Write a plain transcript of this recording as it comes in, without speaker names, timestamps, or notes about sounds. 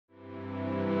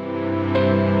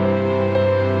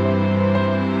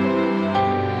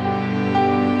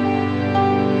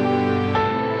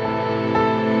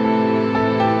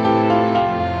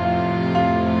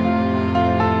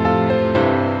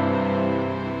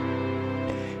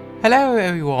Hello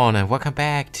everyone and welcome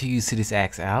back to Cities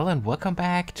XL and welcome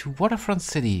back to Waterfront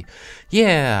City.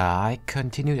 Yeah, I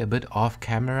continued a bit off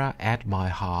camera at my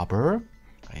harbor.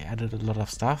 I added a lot of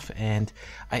stuff and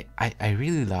I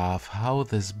really love how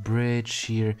this bridge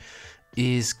here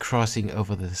is crossing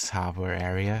over this harbor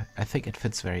area. I think it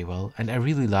fits very well and I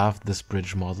really love this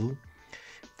bridge model.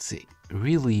 It's a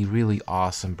really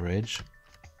awesome bridge.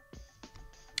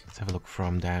 Let's have a look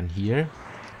from down here.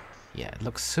 Yeah, it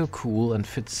looks so cool and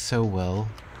fits so well.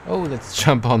 Oh, let's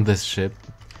jump on this ship.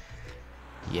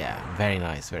 Yeah, very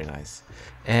nice, very nice.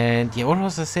 And yeah, what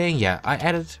was I saying? Yeah, I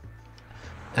added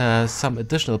some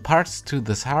additional parts to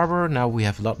this harbor. Now we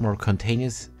have a lot more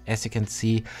containers, as you can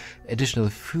see. Additional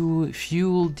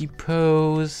fuel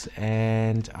depots,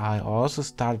 and I also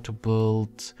started to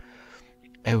build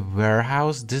a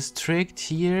warehouse district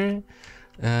here.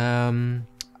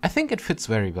 I think it fits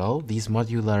very well. These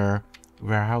modular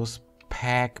warehouse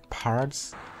pack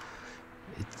parts,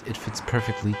 it fits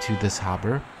perfectly to this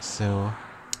harbor, so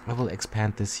I will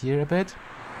expand this here a bit.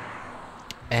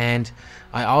 And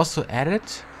I also added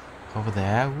over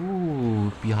there,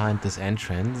 behind this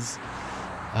entrance,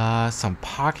 some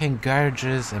parking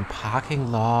garages and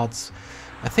parking lots.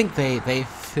 I think they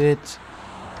fit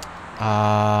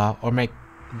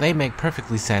they make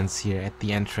perfectly sense here at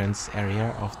the entrance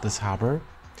area of this harbor.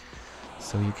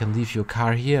 So you can leave your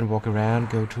car here and walk around,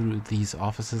 go to these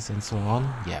offices and so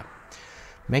on. Yeah,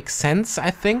 makes sense, I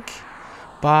think.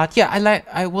 But yeah,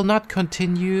 I will not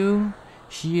continue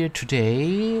here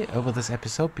today over this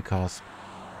episode because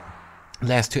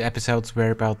last two episodes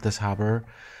were about this harbor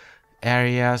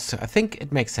area. So I think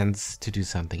it makes sense to do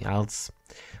something else.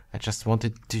 I just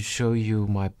wanted to show you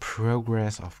my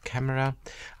progress off camera.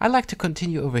 I like to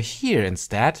continue over here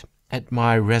instead at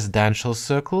my residential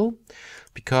circle,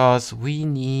 because we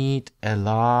need a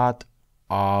lot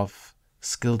of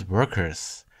skilled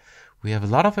workers. We have a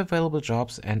lot of available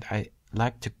jobs and I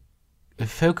like to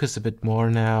focus a bit more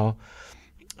now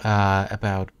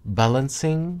about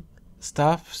balancing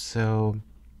stuff, so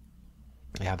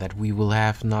yeah, that we will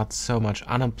have not so much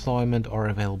unemployment or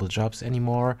available jobs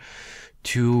anymore,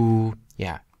 to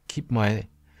keep my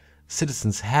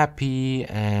citizens happy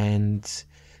and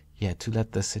to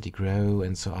let the city grow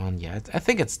and so on. Yeah, I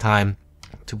think it's time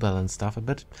to balance stuff a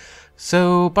bit.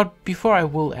 So, but before I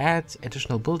will add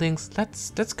additional buildings,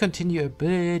 let's continue a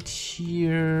bit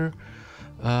here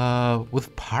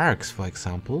with parks, for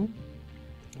example.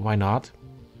 Why not?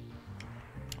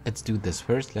 Let's do this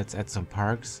first. Let's add some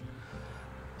parks.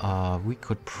 We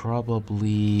could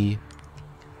probably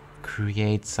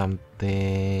create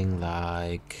something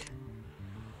like,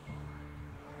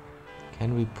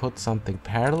 can we put something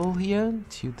parallel here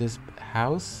to this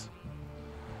house?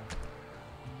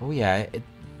 Oh yeah, it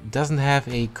doesn't have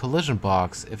a collision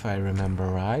box, if I remember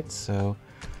right, so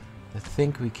I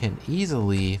think we can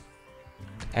easily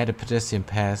add a pedestrian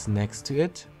path next to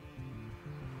it.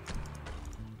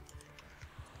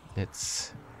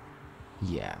 That's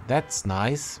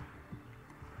nice.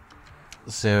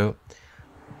 So,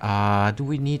 do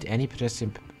we need any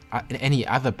any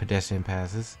other pedestrian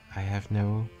passes? I have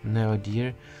no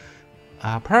idea.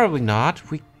 Probably not.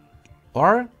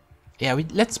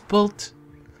 Let's build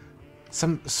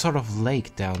some sort of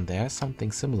lake down there,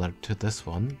 something similar to this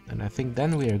one, and I think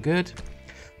then we are good.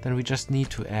 Then we just need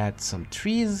to add some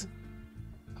trees.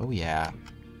 Oh yeah,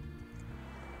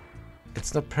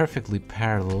 it's not perfectly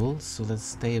parallel, so let's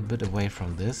stay a bit away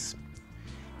from this.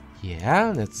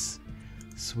 Yeah, let's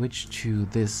switch to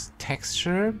this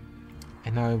texture,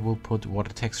 and now I will put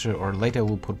water texture, or later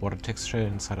we'll put water texture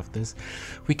inside of this.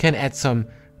 We can add some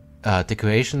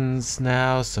decorations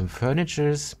now, some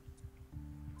furnitures.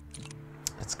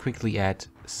 Let's quickly add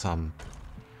some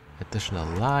additional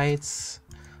lights,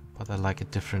 but I like a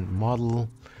different model.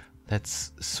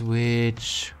 Let's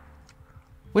switch.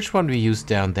 Which one we use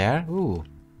down there? Ooh.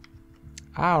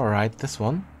 Alright, this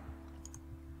one.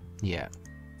 Yeah.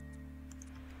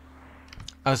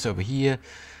 Also over here.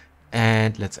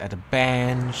 And let's add a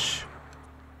bench.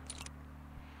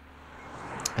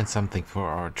 And something for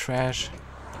our trash,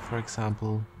 for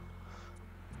example.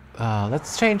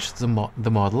 Let's change the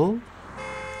model.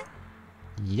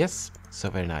 Yes, so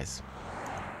very nice.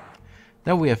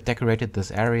 Now we have decorated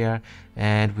this area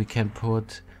and we can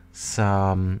put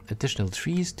some additional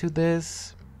trees to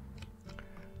this.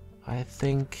 I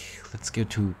think let's go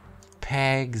to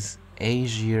pegs,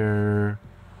 Asia,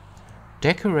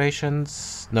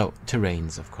 decorations, no,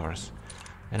 terrains of course.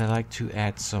 And I like to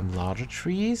add some larger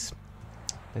trees.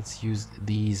 Let's use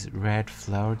these red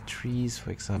flower trees, for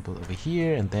example, over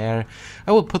here and there.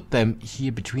 I will put them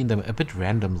here between them a bit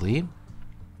randomly.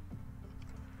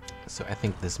 So I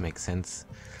think this makes sense.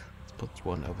 put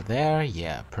one over there.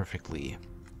 Yeah, perfectly.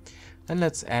 And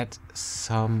let's add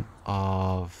some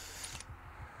of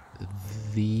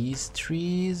these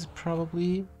trees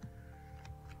probably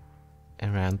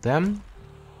around them.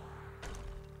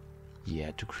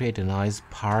 Yeah, to create a nice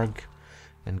park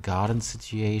and garden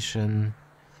situation.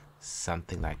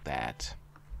 Something like that.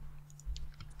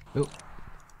 Oh.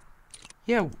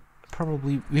 Yeah,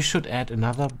 probably we should add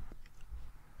another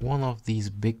one of these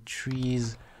big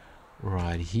trees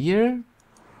right here.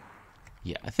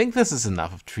 Yeah, I think this is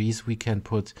enough of trees. We can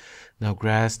put now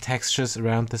grass textures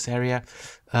around this area.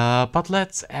 But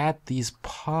let's add these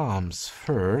palms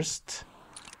first.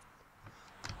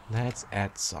 Let's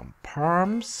add some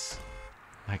palms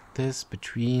like this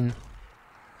between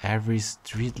every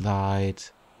street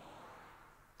light.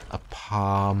 A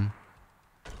palm.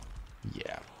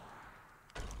 Yeah.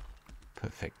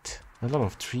 Perfect. A lot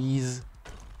of trees.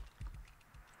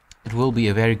 It will be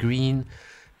a very green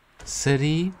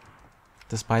city,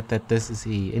 despite that this is a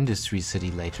industry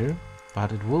city later,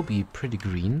 but it will be pretty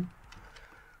green.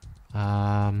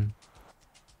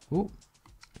 Ooh.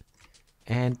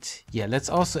 And yeah, let's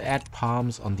also add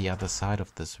palms on the other side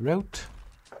of this road.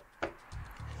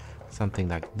 Something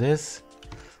like this.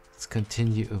 Let's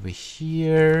continue over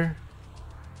here.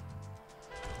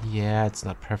 Yeah, it's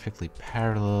not perfectly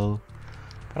parallel,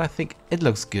 but I think it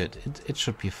looks good. It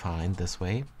should be fine this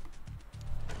way.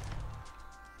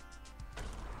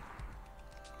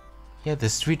 Yeah, the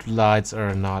street lights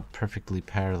are not perfectly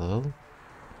parallel.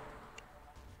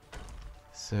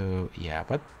 So yeah,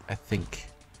 but I think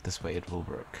this way it will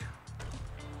work.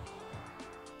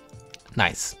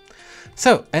 Nice.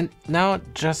 So, and now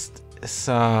just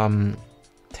some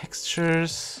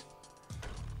textures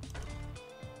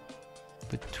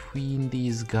between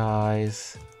these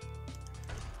guys.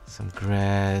 Some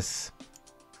grass.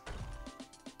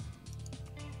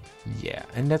 Yeah,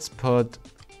 and let's put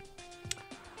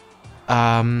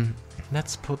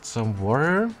some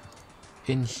water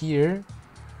in here.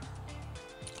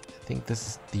 I think this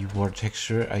is the water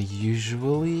texture I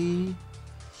usually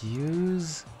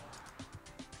use.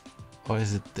 Or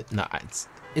is it no,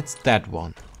 it's that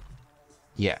one.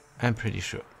 Yeah, I'm pretty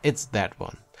sure it's that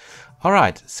one. All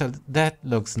right, so that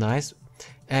looks nice.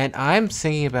 And I'm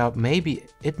thinking about maybe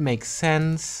it makes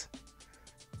sense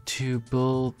to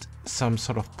build some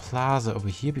sort of plaza over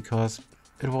here, because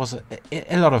it was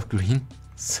a lot of green,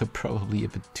 so probably a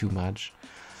bit too much.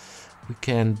 We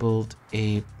can build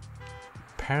a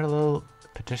parallel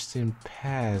pedestrian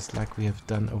path like we have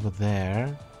done over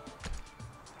there.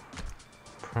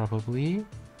 Probably.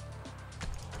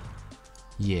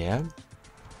 Yeah.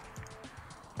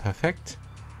 Perfect.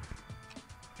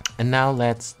 And now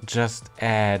let's just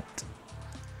add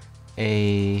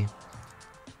the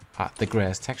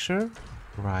grass texture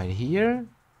right here.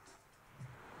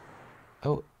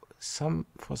 Oh,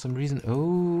 for some reason.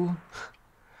 Oh.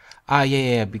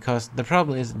 Yeah, because the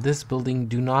problem is this building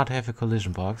do not have a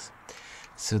collision box.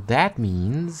 So that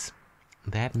means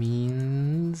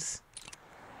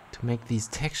to make these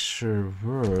texture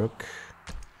work,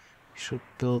 we should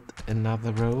build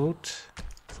another road,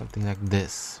 something like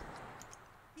this.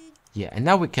 Yeah, and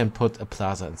now we can put a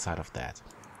plaza inside of that.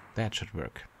 That should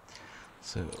work.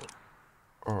 So,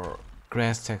 or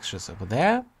grass textures over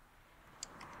there.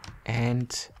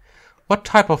 And what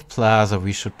type of plaza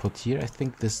we should put here? I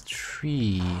think this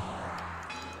tree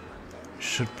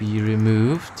should be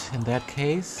removed in that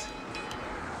case.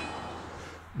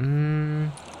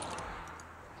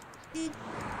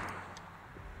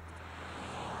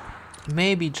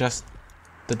 Maybe just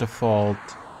the default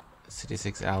Cities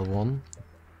XL one.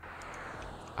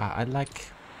 I like...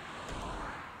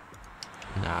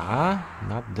 Nah,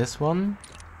 not this one.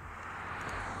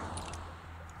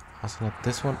 Also not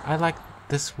this one. I like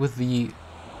this with the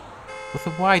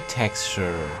white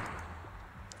texture.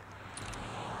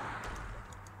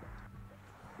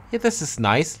 Yeah, this is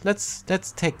nice. Let's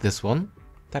take this one.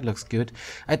 That looks good.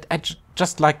 I'd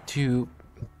just like to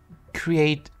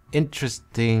create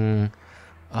interesting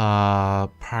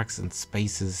parks and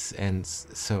spaces and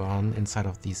so on inside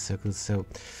of these circles. So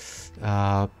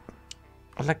I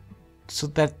like so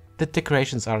that the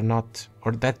decorations are not,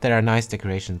 or that there are nice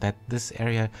decorations, that this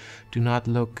area do not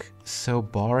look so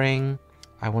boring.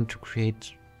 I want to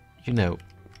create, you know,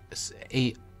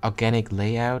 a organic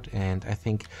layout, and I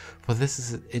think for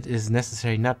this it is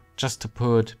necessary not just to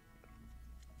put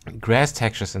grass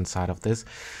textures inside of this.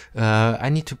 I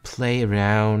need to play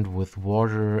around with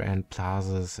water and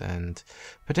plazas and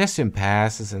pedestrian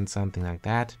passes and something like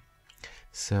that.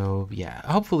 So yeah,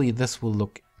 hopefully this will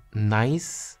look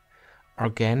nice,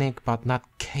 organic, but not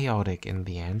chaotic in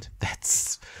the end.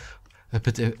 That's a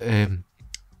bit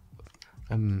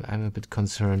I'm a bit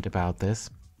concerned about this.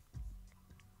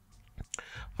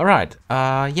 All right.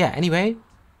 Yeah. Anyway,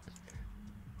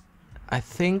 I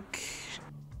think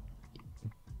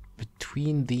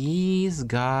between these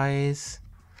guys,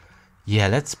 yeah,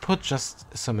 let's put just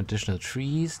some additional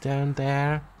trees down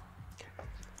there.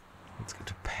 Let's go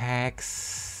to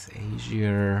packs,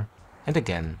 Asia, and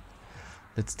again,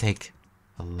 let's take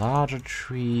a larger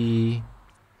tree.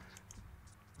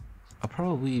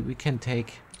 Probably we can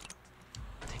take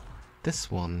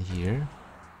this one here.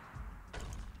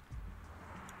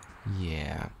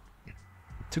 Yeah,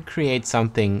 to create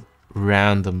something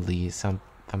randomly,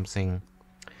 something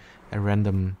a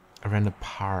random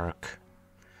park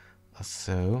or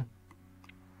so.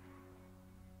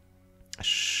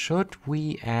 Should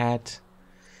we add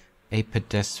a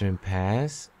pedestrian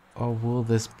path, or will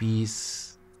this be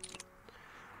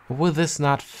will this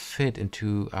not fit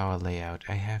into our layout?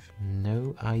 I have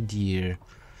no idea.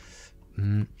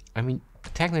 I mean,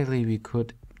 technically we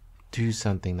could do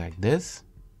something like this.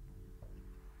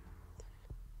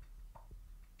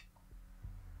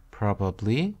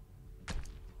 Probably.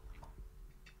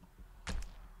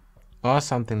 Or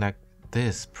something like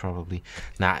this, probably.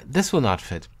 Nah, this will not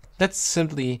fit. Let's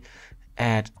simply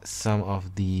add some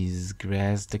of these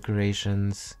grass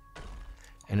decorations.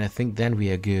 And I think then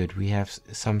we are good. We have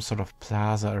some sort of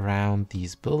plaza around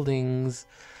these buildings.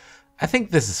 I think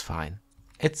this is fine.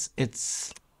 It's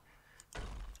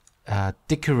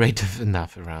decorative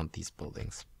enough around these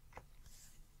buildings.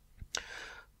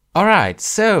 All right,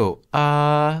 so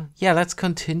yeah, let's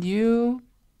continue.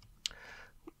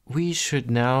 We should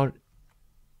now,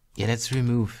 yeah, let's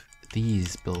remove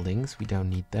these buildings. We don't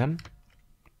need them.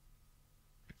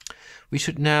 We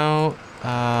should now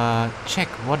check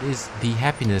what is the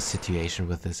happiness situation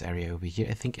with this area over here.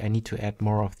 I think I need to add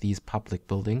more of these public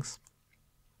buildings.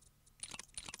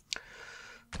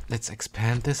 Let's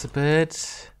expand this a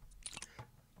bit.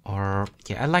 Or,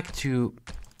 yeah, I like to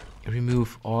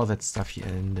remove all that stuff here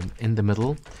in the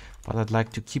middle, but I'd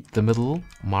like to keep the middle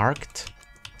marked.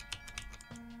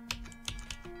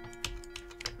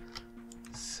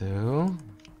 So,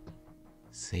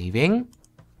 saving.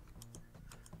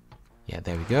 Yeah,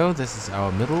 there we go. This is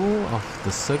our middle of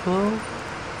the circle,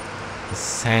 the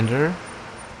center.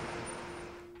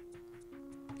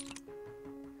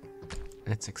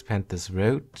 Let's expand this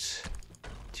road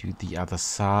to the other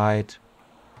side.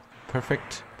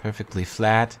 Perfect, perfectly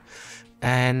flat.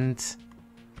 And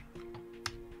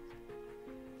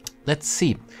let's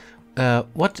see.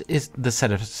 What is the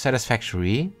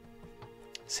satisfactory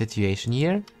situation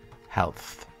here?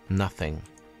 Health, nothing.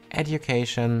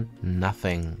 Education,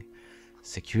 nothing.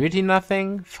 Security,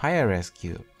 nothing. Fire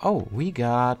rescue. Oh, we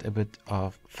got a bit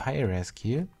of fire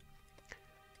rescue.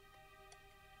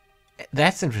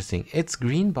 That's interesting. It's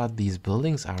green, but these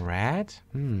buildings are red.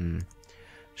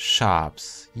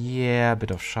 Shops. Yeah, a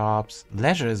bit of shops.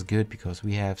 Leisure is good because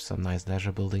we have some nice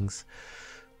leisure buildings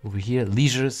over here.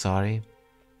 Leisure, sorry.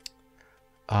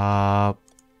 Health.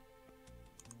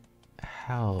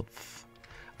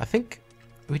 I think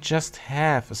we just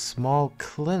have a small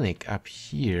clinic up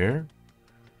here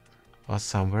or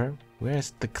somewhere.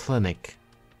 Where's the clinic?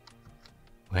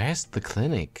 Where's the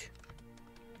clinic?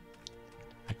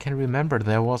 I can remember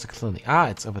there was a clinic. Ah,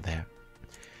 it's over there.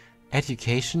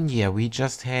 Education, yeah, we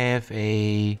just have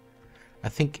I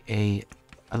think a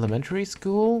elementary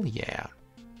school, yeah.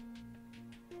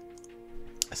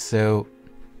 So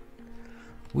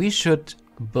we should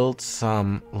build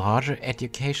some larger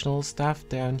educational stuff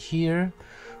down here.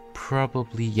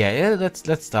 Probably, yeah.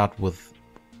 Let's start with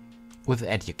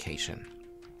education.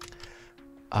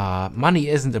 Money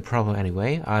isn't a problem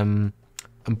anyway. I'm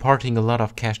importing a lot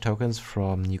of cash tokens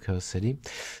from New Coast City,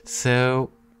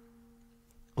 so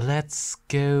let's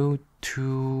go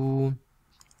to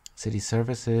city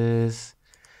services,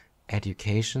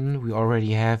 education. We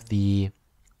already have the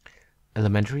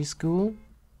elementary school,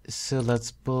 so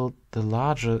let's build the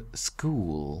larger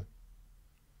school.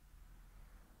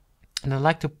 And I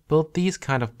like to build these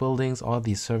kind of buildings, or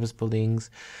these service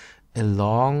buildings,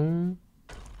 along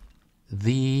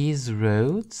these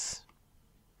roads.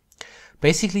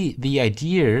 Basically, the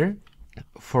idea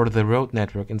for the road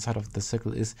network inside of the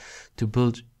circle is to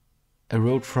build a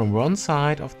road from one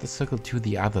side of the circle to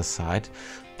the other side,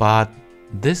 but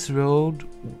this road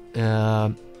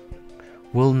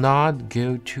will not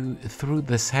go through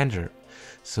the center.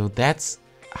 So that's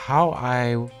how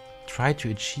I try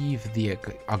to achieve the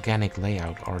organic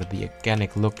layout, or the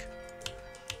organic look.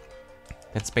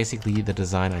 That's basically the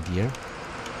design idea.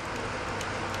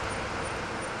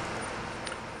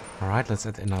 Alright, let's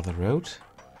add another road.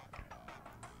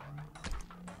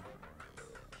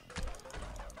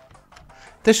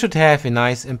 This should have a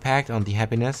nice impact on the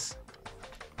happiness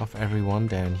of everyone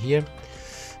down here.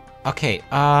 Okay,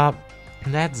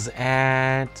 let's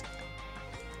add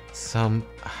some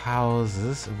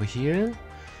houses over here.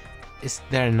 Is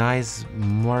there a nice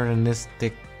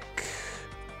modernistic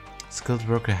skilled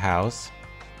worker house?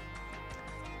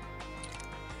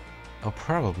 Oh,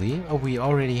 probably. Oh, we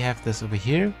already have this over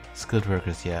here. Skilled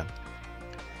workers, yeah.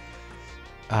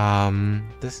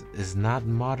 This is not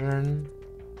modern.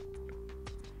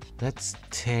 Let's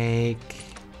take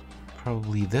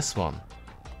probably this one.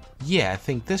 Yeah, I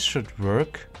think this should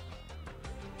work.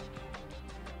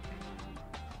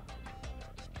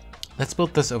 Let's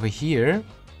build this over here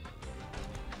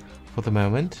for the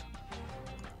moment.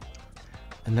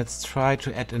 And let's try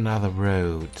to add another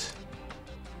road.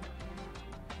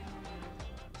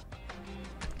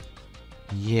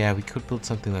 Yeah, we could build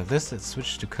something like this. Let's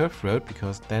switch to curved road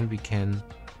because then we can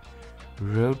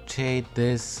rotate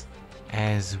this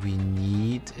as we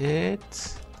need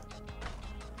it.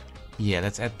 Yeah,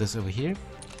 let's add this over here.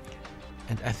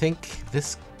 And I think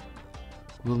this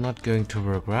will not going to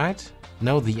work, right?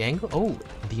 No, the angle. Oh,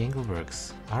 the angle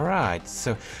works. All right.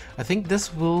 So I think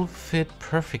this will fit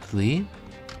perfectly.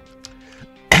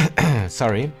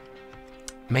 Sorry.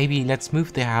 Maybe let's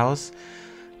move the house,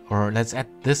 or let's add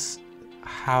this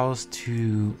house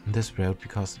to this road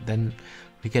because then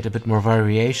we get a bit more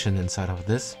variation inside of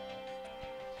this.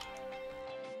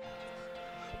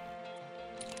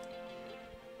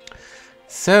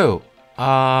 So,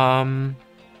 yeah,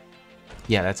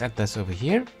 let's add this over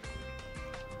here.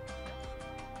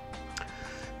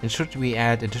 And should we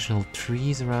add additional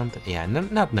trees around? Yeah,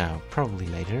 not now, probably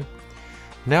later.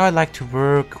 Now I'd like to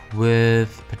work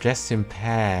with pedestrian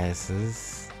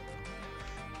passes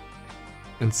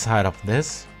inside of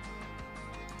this.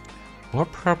 Or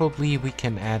probably we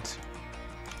can add,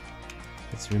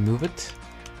 let's remove it,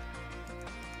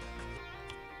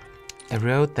 a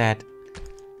road that,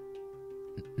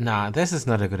 nah, this is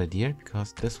not a good idea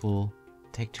because this will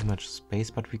take too much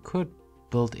space, but we could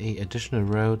build a additional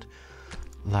road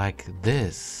like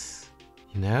this,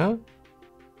 you know?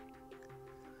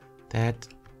 That,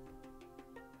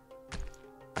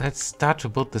 let's start to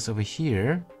build this over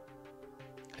here.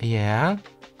 Yeah.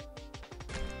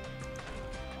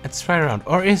 Let's try around.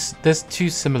 Or is this too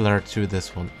similar to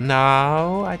this one?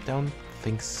 No, I don't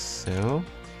think so.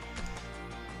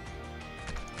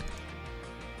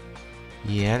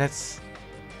 Yeah, let's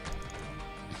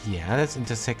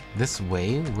intersect this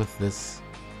way with this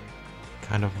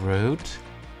kind of road.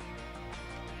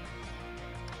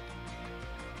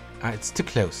 It's too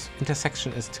close.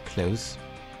 Intersection is too close.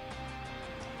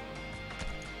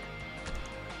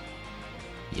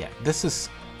 Yeah, this is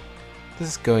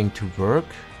going to work.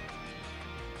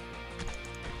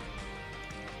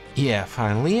 Yeah,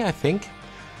 finally, I think.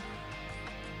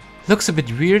 Looks a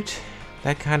bit weird,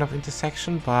 that kind of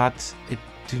intersection, but it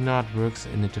do not works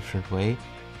in a different way.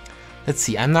 Let's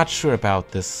see, I'm not sure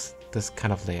about this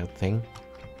kind of layout thing.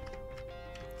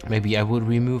 Maybe I will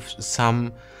remove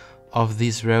some of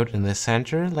this road in the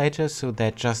center later so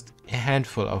that just a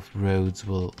handful of roads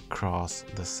will cross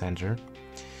the center.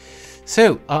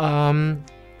 So,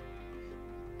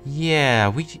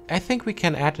 yeah, I think we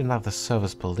can add another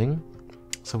service building.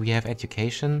 So we have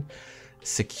education,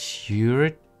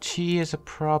 security is a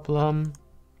problem.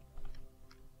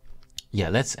 Yeah,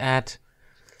 let's add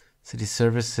city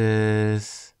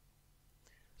services,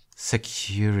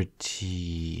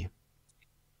 security,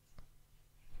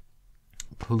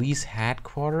 police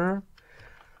headquarters.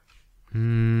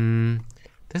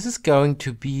 This is going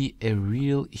to be a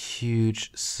real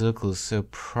huge circle, so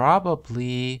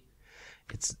probably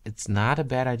it's not a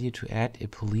bad idea to add a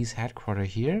police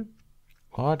headquarters here,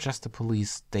 or just a police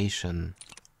station,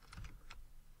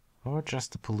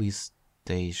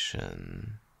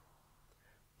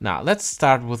 Now let's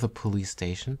start with a police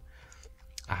station.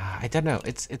 I don't know.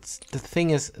 It's the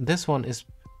thing is, this one is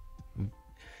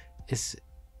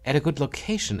at a good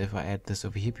location if I add this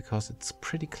over here because it's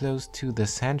pretty close to the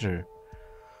center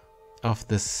of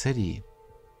the city.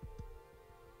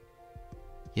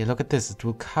 Yeah, look at this. It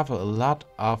will cover a lot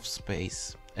of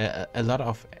space. A lot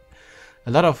of.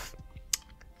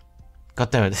 God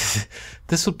damn it!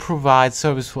 This will provide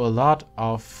service for a lot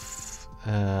of.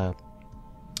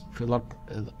 For a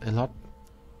lot.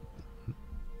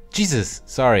 Jesus,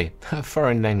 sorry,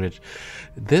 foreign language.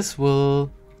 This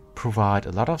will provide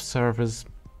a lot of service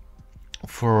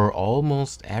for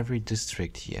almost every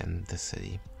district here in the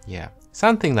city. Yeah,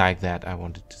 something like that I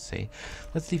wanted to say.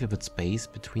 Let's leave a bit space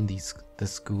between the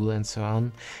school and so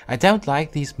on. I don't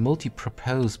like these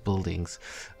multi-propose buildings.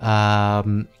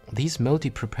 These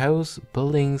multi-propose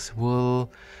buildings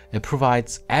will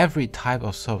provides every type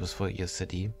of service for your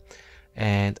city,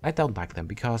 and I don't like them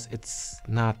because it's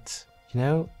not, you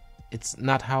know, it's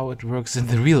not how it works in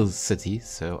the real city.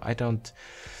 So I don't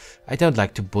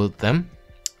like to build them.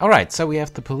 All right, so we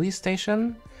have the police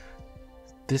station.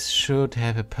 This should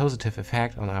have a positive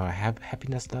effect on our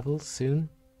happiness level soon.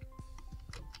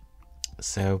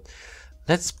 So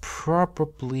let's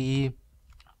probably...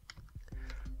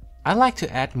 I like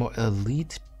to add more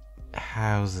elite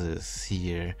houses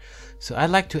here. So I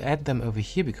like to add them over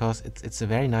here because it's a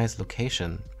very nice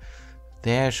location.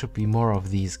 There should be more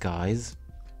of these guys.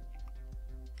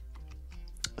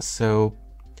 So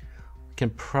we can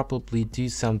probably do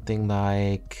something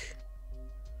like...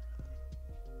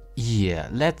 Yeah,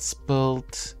 let's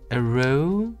build a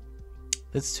row.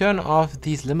 Let's turn off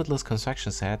these limitless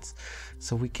construction sets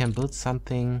so we can build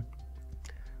something,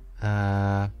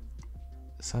 some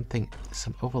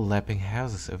overlapping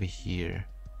houses over here,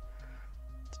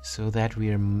 so that we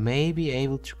are maybe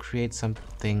able to create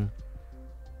something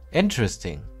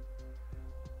interesting.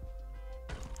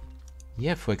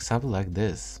 Yeah, for example, like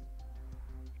this.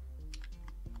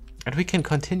 And we can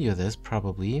continue this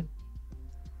probably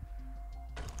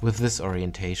with this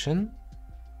orientation.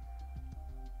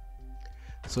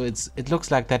 So it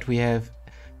looks like that we have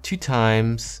 2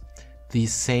 times the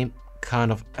same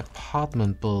kind of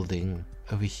apartment building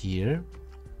over here.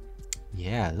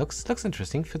 Yeah, looks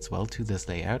interesting, fits well to this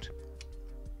layout.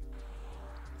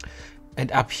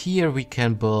 And up here we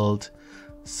can build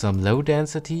some low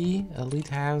density elite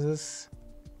houses.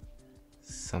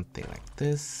 Something like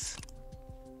this.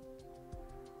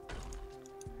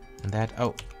 And that,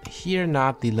 oh, here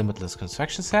not the limitless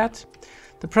construction set.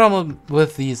 The problem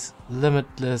with these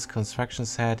limitless construction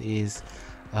set is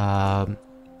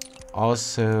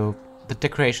also the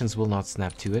decorations will not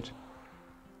snap to it.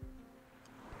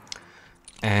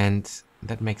 And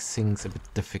that makes things a bit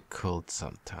difficult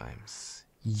sometimes.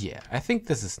 Yeah, I think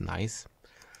this is nice.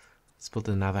 Let's build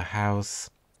another house.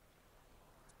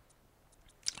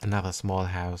 Another small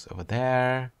house over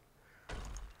there.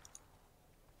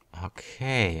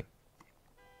 Okay.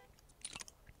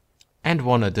 And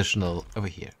one additional over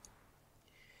here.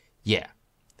 Yeah.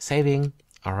 Saving.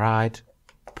 Alright.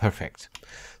 Perfect.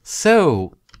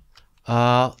 So,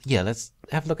 yeah, let's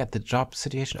have a look at the job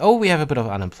situation. Oh, we have a bit of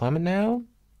unemployment now.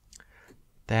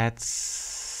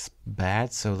 That's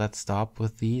bad. So let's stop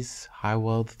with these high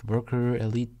wealth worker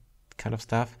elite kind of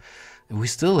stuff. We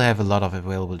still have a lot of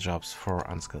available jobs for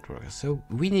unskilled workers. So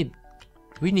we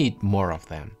need more of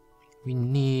them. We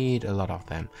need a lot of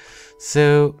them.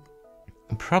 So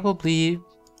probably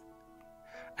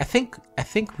I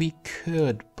think we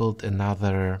could build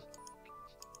another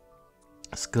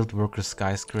skilled worker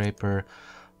skyscraper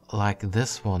like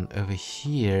this one over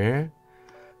here,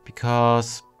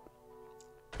 because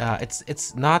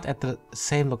it's not at the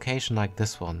same location like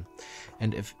this one,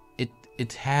 and if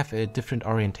it have a different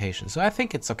orientation, so I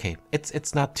think it's okay.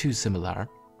 It's not too similar,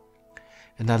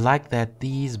 and I like that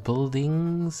these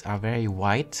buildings are very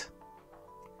white,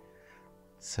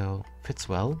 so fits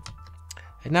well.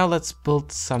 And now let's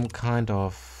build some kind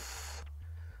of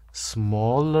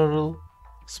smaller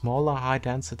high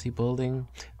density building.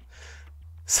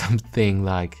 Something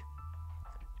like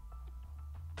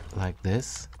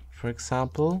this, for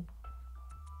example.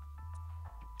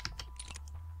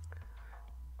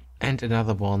 And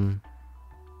another one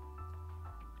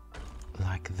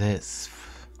like this.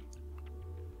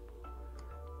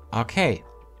 Okay,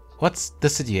 what's the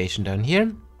situation down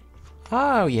here?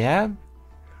 Oh yeah,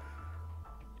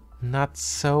 not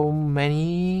so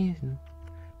many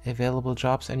available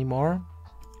jobs anymore.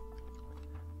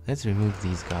 Let's remove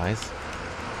these guys.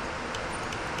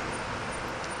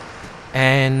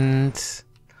 And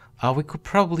we could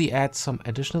probably add some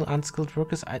additional unskilled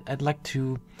workers. I'd like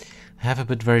to have a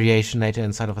bit variation later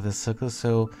inside of this circle,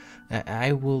 so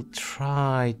I will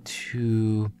try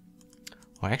to...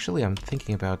 Or actually, I'm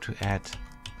thinking about to add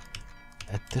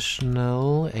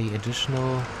additional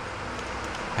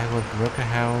high-work worker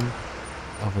home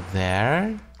over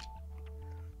there.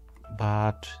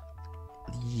 But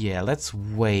yeah, let's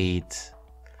wait.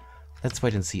 Let's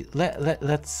wait and see.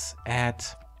 Let's add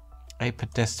a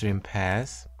pedestrian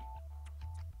path.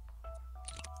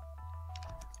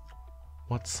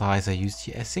 What size I used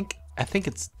here? I think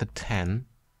it's the 10.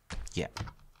 Yeah.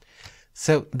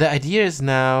 So the idea is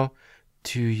now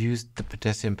to use the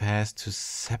pedestrian path to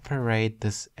separate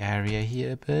this area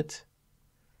here a bit.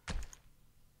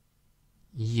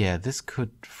 Yeah, this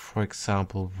could, for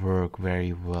example, work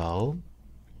very well.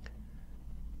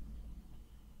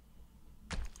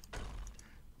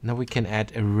 Now we can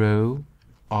add a row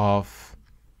of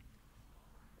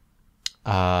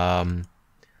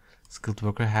skilled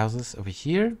worker houses over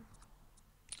here.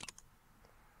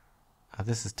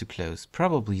 This is too close.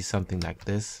 Probably something like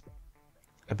this.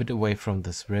 A bit away from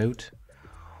this road.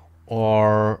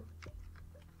 Or...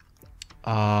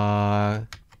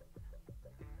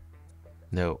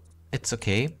 no, it's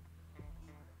okay.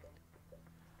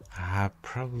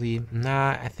 Probably...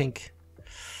 Nah, I think...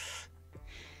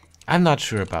 I'm not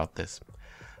sure about this.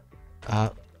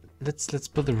 Let's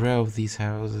put a row of these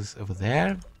houses over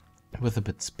there. With a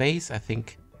bit space, I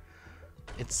think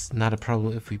it's not a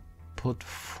problem if we put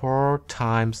 4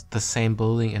 times the same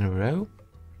building in a row.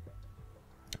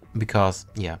 Because,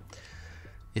 yeah,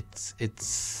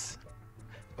 it's...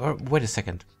 Or, wait a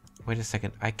second.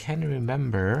 I can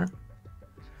remember...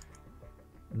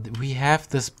 We have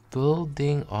this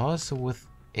building also with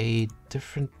a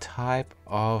different type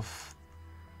of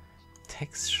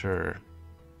texture.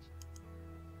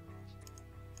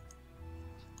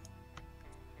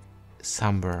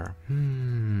 Somewhere.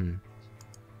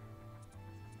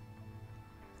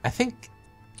 I think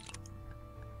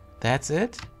that's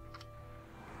it.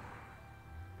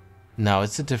 No,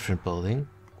 it's a different building.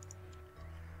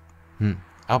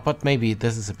 Oh, but maybe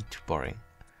this is a bit too boring.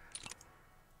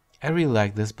 I really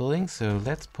like this building, so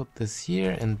let's put this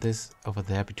here and this over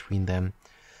there between them.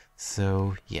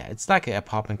 So yeah, it's like an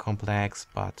apartment complex,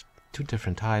 but 2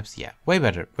 different types. Yeah, way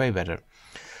better, way better.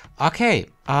 Okay,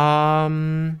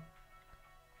 I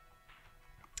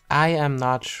am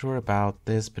not sure about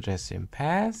this pedestrian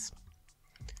path.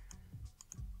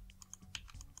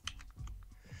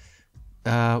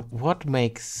 What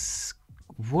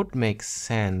would make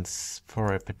sense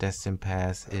for a pedestrian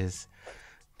path is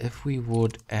if we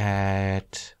would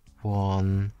add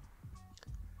one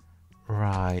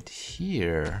right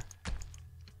here.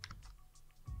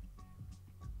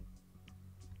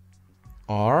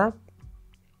 Or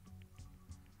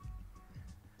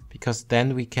because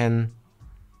then we can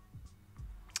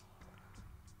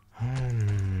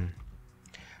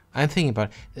I'm thinking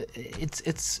about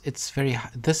it's very,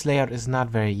 this layout is not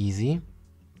very easy.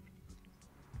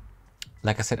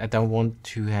 Like I said, I don't want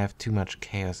to have too much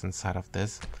chaos inside of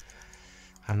this.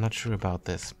 I'm not sure about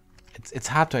this. It's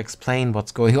hard to explain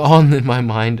what's going on in my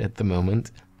mind at the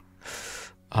moment.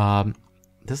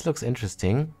 This looks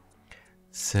interesting.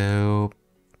 So,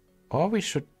 or we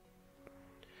should,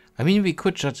 I mean, we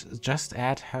could just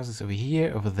add houses over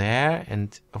here, over there,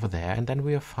 and then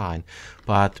we are fine.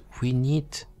 But we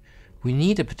need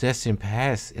a pedestrian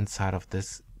path inside of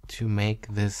this to make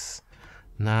this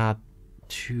not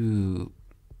too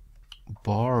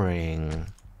boring.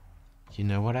 You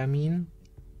know what I mean?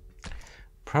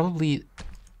 Probably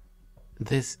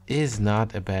this is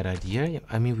not a bad idea.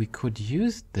 I mean, we could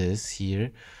use this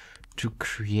here to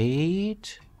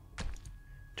create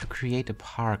a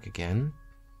park again.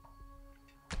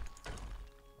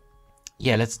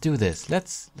 Yeah, let's do this.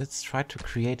 Let's try to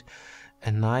create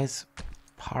a nice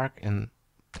park and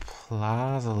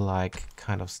plaza-like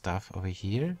kind of stuff over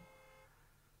here.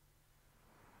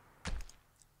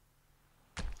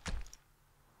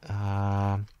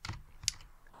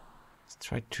 Let's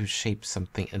try to shape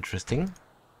something interesting.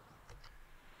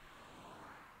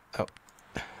 Oh,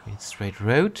 I mean straight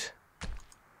road.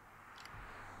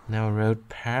 Now a road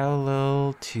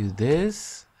parallel to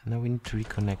this. Now we need to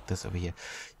reconnect this over here.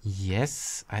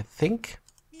 Yes, I think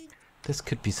this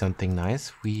could be something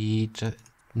nice. We just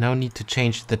now need to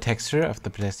change the texture of the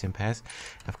pedestrian path.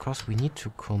 Of course, we need to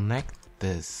connect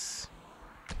this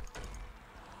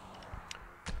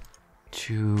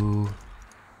to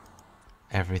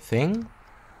everything.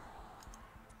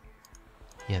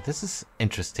 Yeah, this is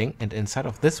interesting. And inside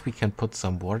of this, we can put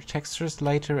some water textures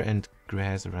later and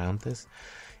grass around this.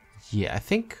 Yeah, I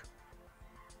think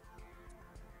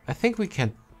we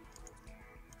can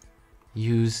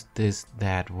use this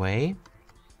that way.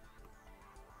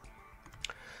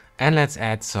 And let's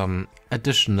add some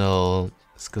additional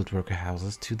skilled worker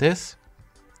houses to this.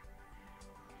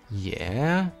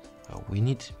 Yeah. Oh, we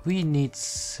need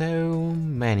so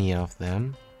many of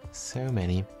them. So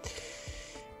many.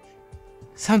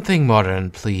 Something modern,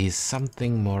 please.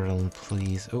 Something modern,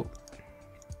 please. Oh.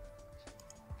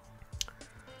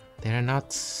 There are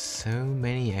not so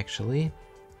many, actually.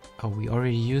 Oh, we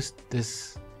already used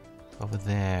this over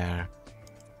there.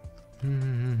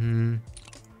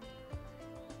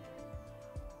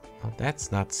 Oh,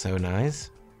 that's not so nice.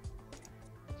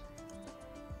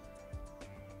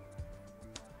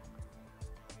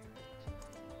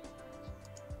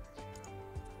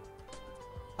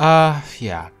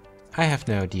 Yeah, I have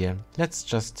no idea. Let's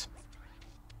just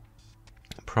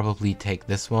probably take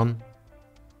this one.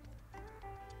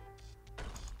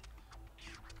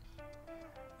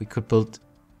 We could build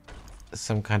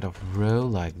some kind of row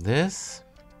like this.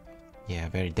 Yeah,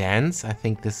 very dense. I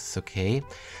think this is okay.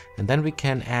 And then we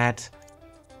can add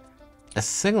a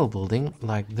single building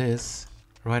like this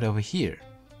right over here.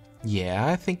 Yeah,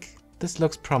 I think this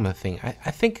looks promising.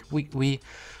 I think we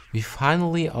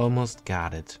finally almost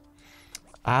got it.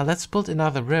 Let's build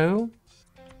another row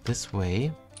this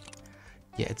way.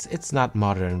 Yeah, it's not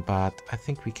modern, but I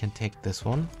think we can take this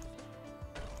one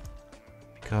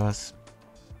because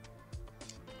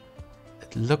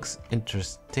it looks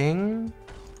interesting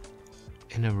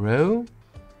in a row,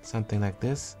 something like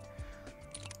this.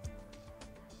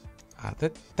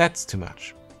 That's too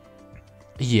much.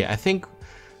 Yeah, I think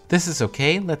this is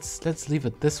okay. Let's leave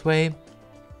it this way.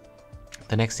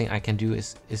 The next thing I can do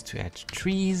is to add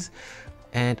trees,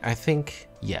 and I think,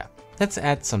 yeah, let's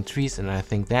add some trees, and I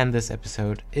think then this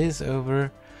episode is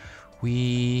over.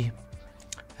 We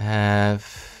have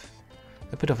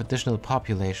a bit of additional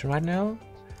population right now,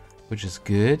 which is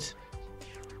good.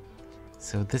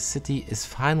 So this city is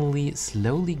finally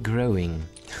slowly growing.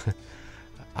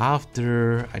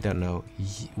 After, I don't know,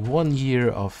 1 year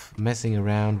of messing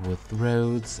around with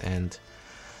roads and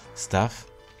stuff,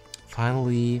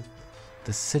 finally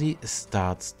the city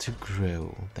starts to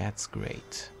grow. That's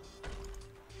great.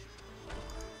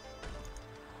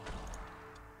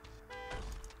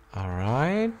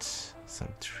 Alright, some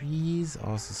trees,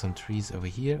 also some trees over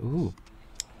here. Ooh.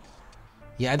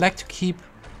 Yeah, I'd like to keep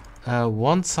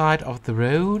one side of the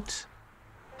road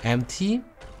empty,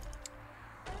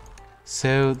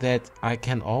 so that I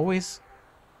can always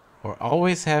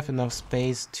have enough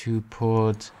space to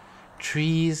put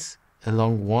trees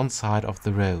along one side of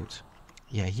the road.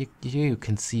 Yeah, here you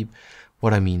can see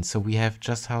what I mean. So we have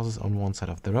just houses on one side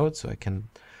of the road, so I can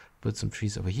put some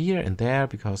trees over here and there,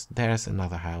 because there's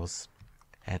another house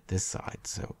at this side.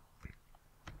 So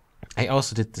I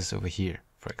also did this over here,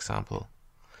 for example.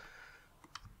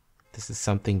 This is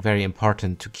something very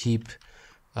important to keep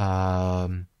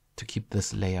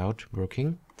this layout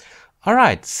working. All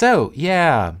right, so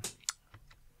yeah,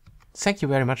 thank you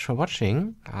very much for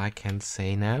watching. I can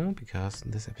say now, because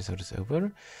this episode is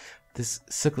over. This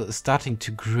circle is starting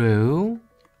to grow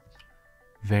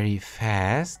very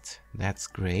fast. That's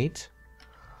great.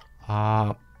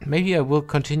 Maybe I will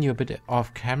continue a bit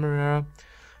off camera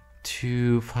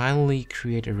to finally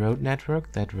create a road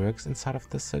network that works inside of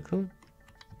the circle,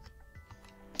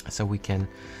 so we can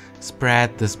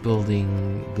spread this buildings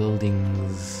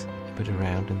a bit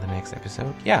around in the next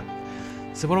episode. Yeah.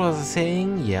 So what was I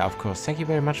saying? Yeah, of course. Thank you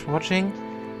very much for watching,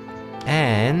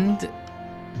 and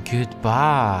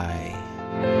goodbye.